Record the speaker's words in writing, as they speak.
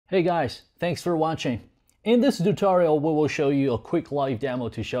Hey guys, thanks for watching. In this tutorial, we will show you a quick live demo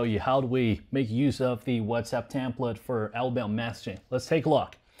to show you how do we make use of the WhatsApp template for outbound messaging. Let's take a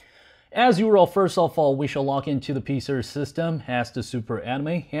look. As usual, first of all, we shall log into the PC system as the super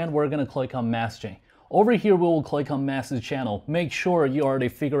admin, and we're going to click on messaging. Over here, we will click on message channel. Make sure you already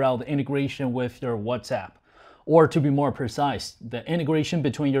figure out the integration with your WhatsApp, or to be more precise, the integration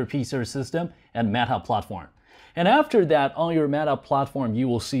between your PC system and Meta platform. And after that, on your Meta platform, you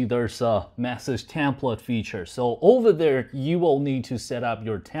will see there's a message template feature. So over there, you will need to set up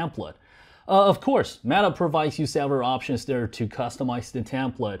your template. Of course, Meta provides you several options there to customize the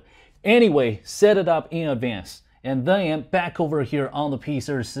template. Anyway, set it up in advance. And then back over here on the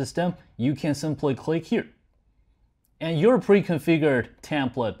PC system, you can simply click here. And your pre-configured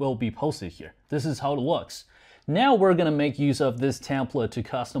template will be posted here. This is how it looks. Now we're going to make use of this template to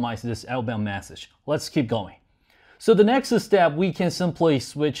customize this outbound message. Let's keep going. So the next step, we can simply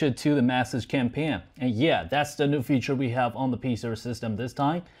switch it to the message campaign. And yeah, that's the new feature we have on the PC system this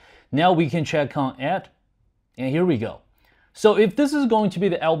time. Now we can check on add, and here we go. So if this is going to be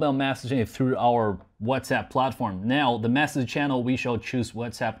the outbound messaging through our WhatsApp platform, now the message channel, we shall choose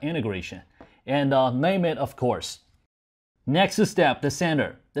WhatsApp integration and name it, of course. Next step, the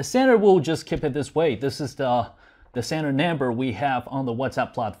sender. The sender will just keep it this way. This is the sender number we have on the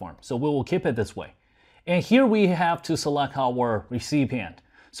WhatsApp platform. So we will keep it this way. And here we have to select our recipient.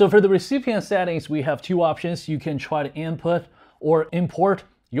 So for the recipient settings, we have two options. You can try to input or import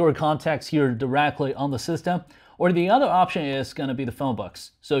your contacts here directly on the system, or the other option is going to be the phone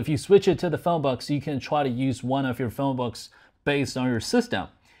books. So if you switch it to the phone books, you can try to use one of your phone books based on your system.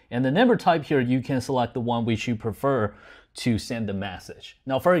 And the number type here, you can select the one which you prefer to send the message.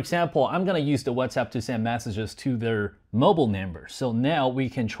 Now, for example, I'm going to use the WhatsApp to send messages to their mobile number. So now we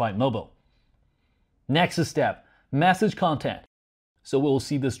can try mobile. Next step, message content. So we'll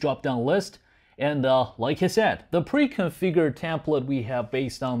see this drop-down list. And like I said, the pre-configured template we have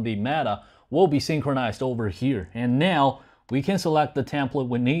based on the Meta will be synchronized over here. And now we can select the template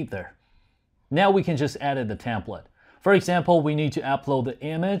we need there. Now we can just edit the template. For example, we need to upload the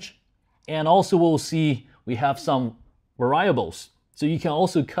image. And also we'll see we have some variables. So you can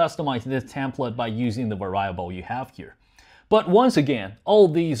also customize this template by using the variable you have here. But once again, all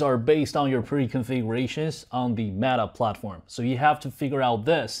these are based on your pre-configurations on the Meta platform. So you have to figure out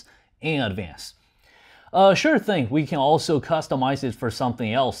this in advance. Sure thing, we can also customize it for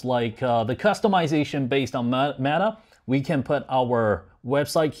something else, like the customization based on Meta. We can put our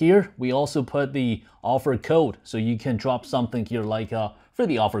website here. We also put the offer code, so you can drop something here like for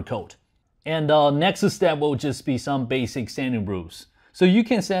the offer code. And next step will just be some basic sending rules. So you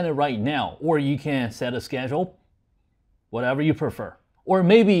can send it right now, or you can set a schedule, whatever you prefer. Or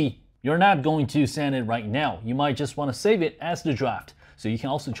maybe you're not going to send it right now. You might just want to save it as the draft. So you can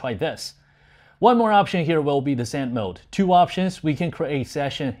also try this. One more option here will be the send mode. Two options, we can create a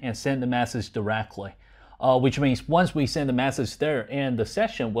session and send the message directly, which means once we send the message there and the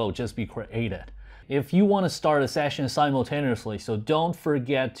session will just be created. If you want to start a session simultaneously, so don't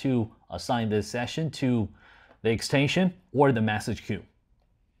forget to assign this session to the extension or the message queue.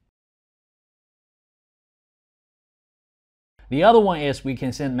 The other one is we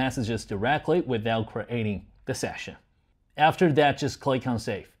can send messages directly without creating the session. After that, just click on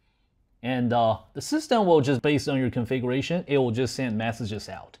save. And the system will just, based on your configuration, it will just send messages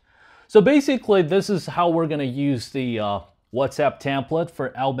out. So basically, this is how we're going to use the WhatsApp template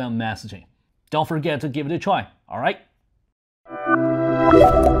for outbound messaging. Don't forget to give it a try, all right?